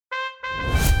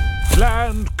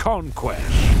Land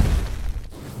conquest.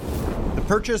 The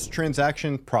purchase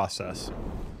transaction process.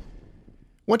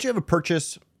 Once you have a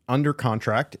purchase under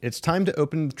contract, it's time to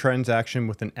open the transaction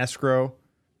with an escrow,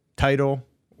 title,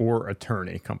 or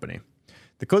attorney company.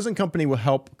 The closing company will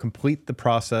help complete the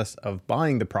process of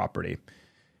buying the property.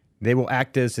 They will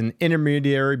act as an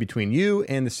intermediary between you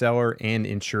and the seller and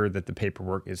ensure that the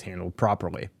paperwork is handled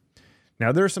properly.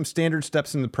 Now, there are some standard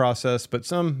steps in the process, but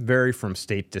some vary from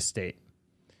state to state.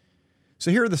 So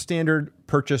here are the standard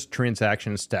purchase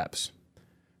transaction steps.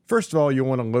 First of all, you'll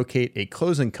want to locate a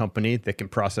closing company that can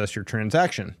process your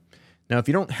transaction. Now, if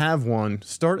you don't have one,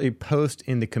 start a post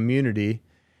in the community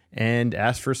and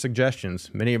ask for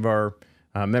suggestions. Many of our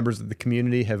members of the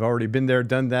community have already been there,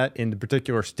 done that in the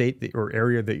particular state or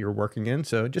area that you're working in.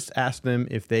 So just ask them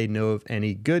if they know of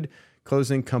any good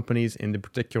closing companies in the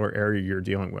particular area you're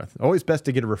dealing with. Always best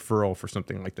to get a referral for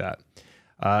something like that.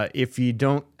 If you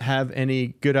don't have any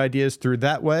good ideas through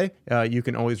that way, you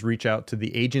can always reach out to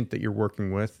the agent that you're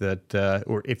working with,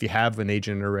 or if you have an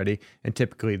agent already, and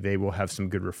typically they will have some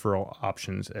good referral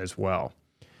options as well.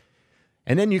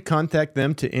 And then you contact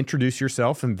them to introduce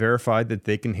yourself and verify that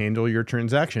they can handle your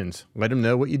transactions. Let them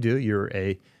know what you do. You're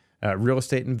a real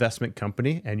estate investment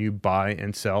company and you buy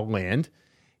and sell land,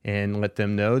 and let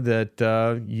them know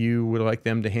that you would like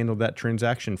them to handle that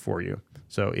transaction for you.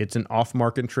 So it's an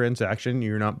off-market transaction.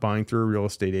 You're not buying through a real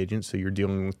estate agent, so you're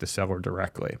dealing with the seller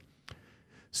directly.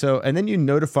 And then you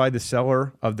notify the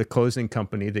seller of the closing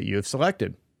company that you have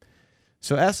selected.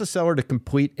 So ask the seller to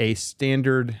complete a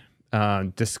standard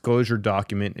disclosure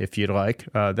document if you'd like.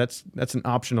 That's an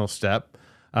optional step,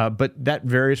 but that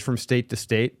varies from state to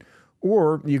state.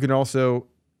 Or you can also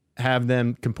have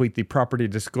them complete the property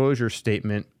disclosure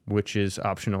statement, which is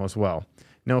optional as well.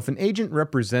 Now, if an agent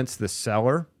represents the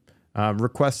seller,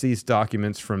 request these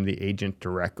documents from the agent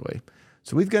directly.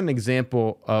 So we've got an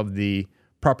example of the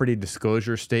property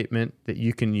disclosure statement that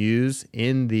you can use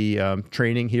in the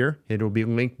training here. It will be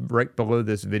linked right below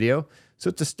this video. So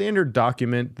it's a standard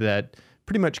document that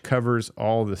pretty much covers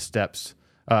all the steps,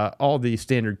 all the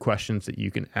standard questions that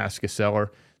you can ask a seller.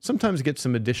 Sometimes get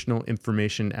some additional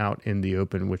information out in the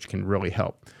open, which can really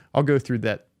help. I'll go through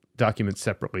that document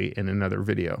separately in another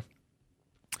video.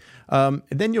 And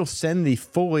then you'll send the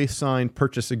fully signed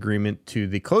purchase agreement to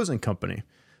the closing company.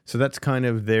 So that's kind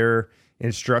of their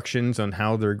instructions on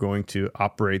how they're going to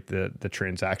operate the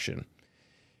transaction.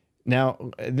 Now,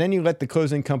 then you let the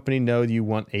closing company know you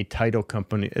want a title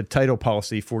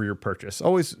policy for your purchase.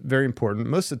 Always very important.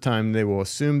 Most of the time, they will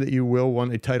assume that you will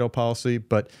want a title policy,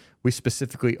 but we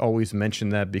specifically always mention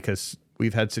that because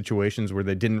we've had situations where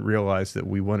they didn't realize that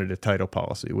we wanted a title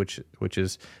policy, which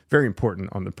is very important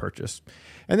on the purchase.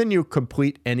 And then you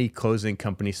complete any closing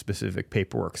company specific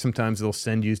paperwork. Sometimes they'll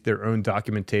send you their own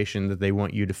documentation that they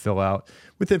want you to fill out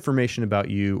with information about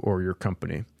you or your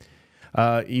company.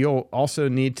 You'll also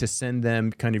need to send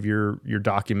them kind of your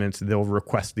documents. They'll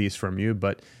request these from you,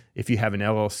 but if you have an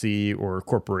LLC or a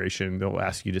corporation, they'll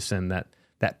ask you to send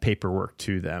that paperwork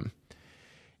to them.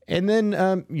 And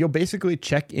then you'll basically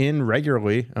check in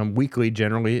regularly, weekly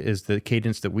generally is the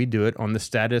cadence that we do it, on the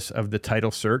status of the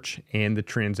title search and the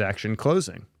transaction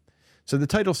closing. So the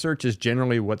title search is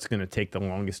generally what's going to take the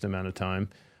longest amount of time.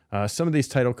 Some of these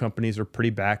title companies are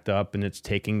pretty backed up, and it's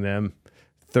taking them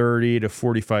 30 to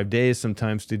 45 days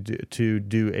sometimes to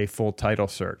do a full title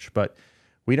search. But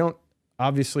we don't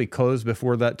obviously close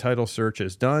before that title search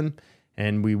is done.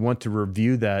 And we want to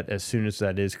review that as soon as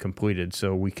that is completed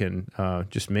so we can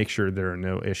just make sure there are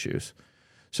no issues.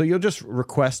 So you'll just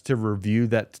request to review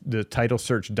the title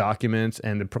search documents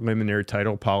and the preliminary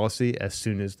title policy as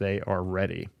soon as they are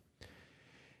ready.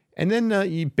 And then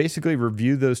you basically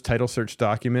review those title search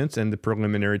documents and the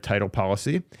preliminary title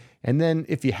policy. And then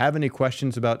if you have any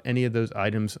questions about any of those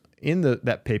items in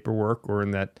that paperwork or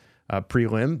in that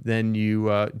prelim, then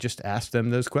you just ask them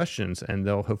those questions and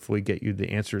they'll hopefully get you the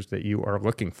answers that you are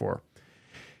looking for.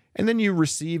 And then you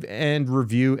receive and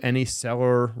review any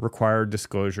seller required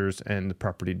disclosures and the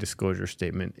property disclosure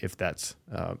statement if that's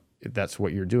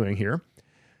what you're doing here.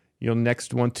 You'll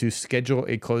next want to schedule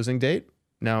a closing date.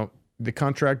 Now, the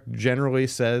contract generally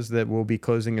says that we'll be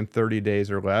closing in 30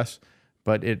 days or less,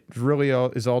 but it really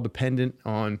is all dependent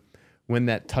on when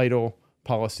that title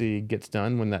policy gets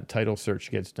done, when that title search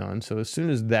gets done. So as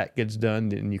soon as that gets done,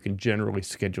 then you can generally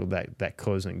schedule that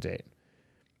closing date.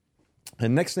 The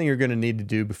next thing you're going to need to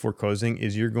do before closing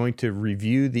is you're going to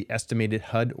review the estimated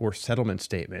HUD or settlement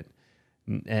statement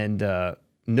and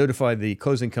notify the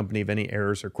closing company of any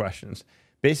errors or questions.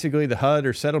 Basically, the HUD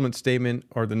or settlement statement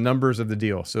are the numbers of the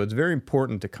deal. So it's very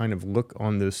important to kind of look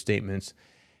on those statements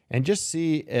and just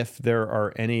see if there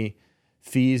are any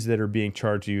fees that are being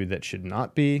charged to you that should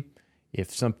not be.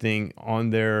 If something on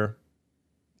there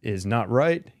is not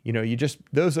right,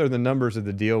 those are the numbers of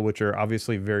the deal, which are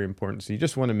obviously very important. So you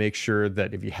just want to make sure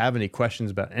that if you have any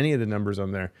questions about any of the numbers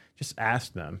on there, just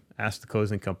ask them, ask the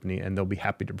closing company, and they'll be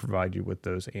happy to provide you with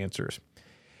those answers.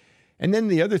 And then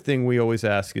the other thing we always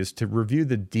ask is to review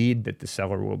the deed that the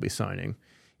seller will be signing.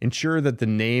 Ensure that the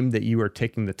name that you are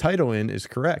taking the title in is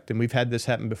correct. And we've had this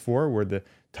happen before where the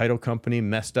title company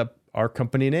messed up our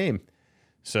company name.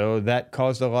 So that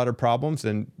caused a lot of problems,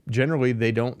 and generally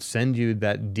they don't send you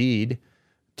that deed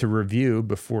to review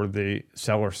before the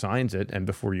seller signs it and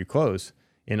before you close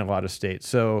in a lot of states.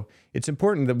 So it's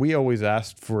important that we always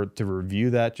ask for it to review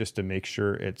that just to make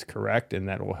sure it's correct, and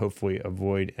that will hopefully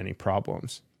avoid any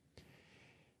problems.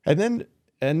 And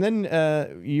then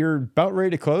you're about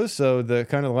ready to close. So the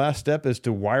kind of last step is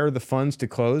to wire the funds to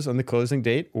close on the closing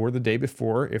date or the day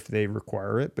before if they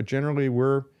require it. But generally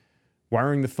we're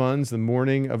wiring the funds the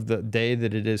morning of the day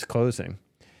that it is closing.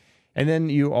 And then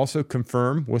you also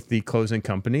confirm with the closing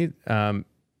company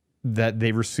that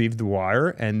they received the wire,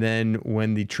 and then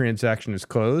when the transaction is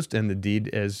closed and the deed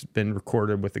has been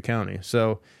recorded with the county.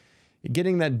 So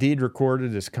getting that deed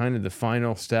recorded is kind of the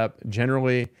final step.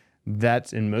 Generally,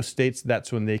 that's in most states,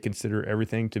 that's when they consider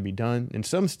everything to be done. In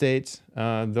some states,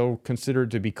 they'll consider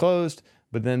it to be closed,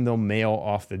 but then they'll mail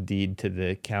off the deed to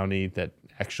the county that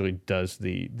actually does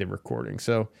the recording.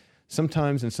 So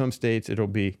sometimes in some states it'll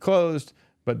be closed,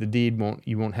 but the deed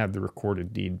you won't have the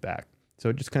recorded deed back. So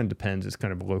it just kind of depends. It's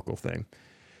kind of a local thing.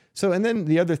 So, and then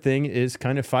the other thing is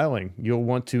kind of filing. You'll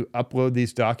want to upload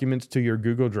these documents to your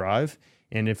Google Drive.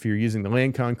 And if you're using the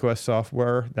Land Conquest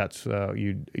software, that's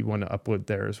you want to upload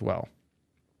there as well.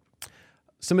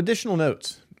 Some additional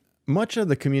notes. Much of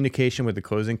the communication with the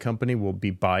closing company will be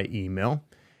by email.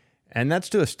 And that's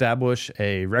to establish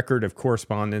a record of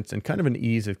correspondence and kind of an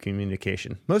ease of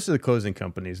communication. Most of the closing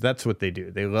companies, that's what they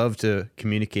do. They love to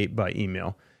communicate by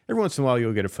email. Every once in a while,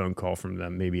 you'll get a phone call from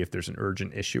them, maybe if there's an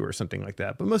urgent issue or something like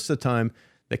that. But most of the time,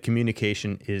 the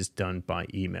communication is done by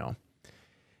email.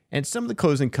 And some of the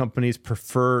closing companies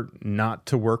prefer not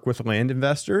to work with land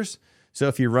investors. So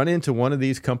if you run into one of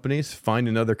these companies, find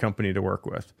another company to work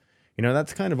with.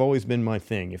 That's kind of always been my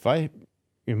thing. If I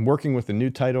am working with a new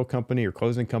title company or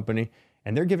closing company,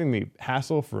 and they're giving me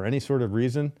hassle for any sort of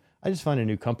reason, I just find a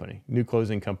new company, new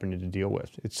closing company to deal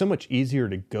with. It's so much easier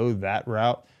to go that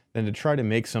route than to try to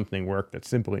make something work that's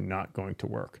simply not going to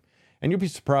work. And you'll be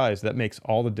surprised, that makes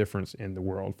all the difference in the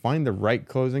world. Find the right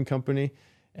closing company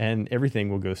and everything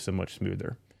will go so much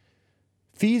smoother.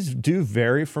 Fees do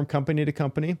vary from company to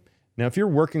company. Now, if you're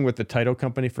working with the title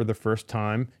company for the first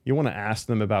time, you want to ask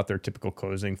them about their typical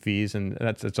closing fees, and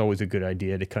that's always a good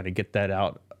idea to kind of get that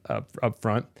out up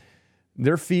front.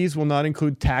 Their fees will not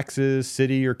include taxes,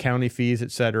 city or county fees,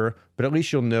 etc., but at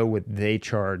least you'll know what they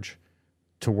charge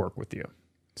to work with you.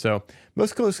 So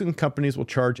most closing companies will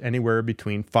charge anywhere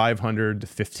between $500 to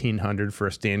 $1,500 for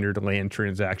a standard land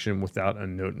transaction without a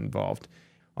note involved.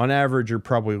 On average, you're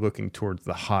probably looking towards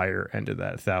the higher end of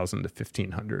that, $1,000 to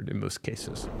 $1,500 in most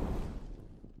cases.